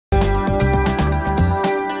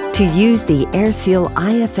To use the AirSeal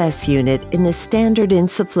IFS unit in the standard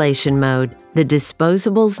insufflation mode, the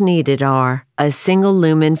disposables needed are a single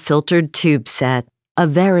lumen filtered tube set, a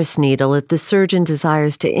Veris needle if the surgeon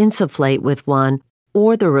desires to insufflate with one,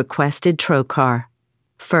 or the requested trocar.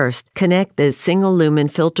 First, connect the single lumen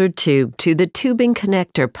filtered tube to the tubing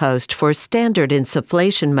connector post for standard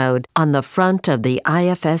insufflation mode on the front of the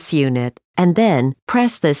IFS unit, and then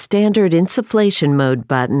press the standard insufflation mode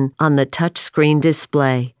button on the touchscreen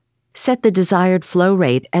display. Set the desired flow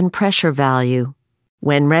rate and pressure value.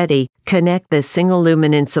 When ready, connect the single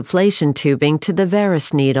lumen insufflation tubing to the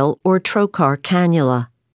Veris needle or trocar cannula.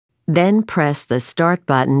 Then press the Start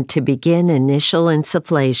button to begin initial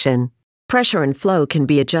insufflation. Pressure and flow can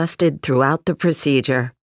be adjusted throughout the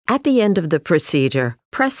procedure. At the end of the procedure,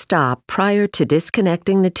 press Stop prior to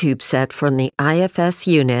disconnecting the tube set from the IFS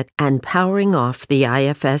unit and powering off the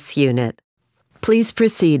IFS unit. Please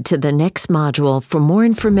proceed to the next module for more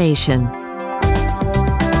information.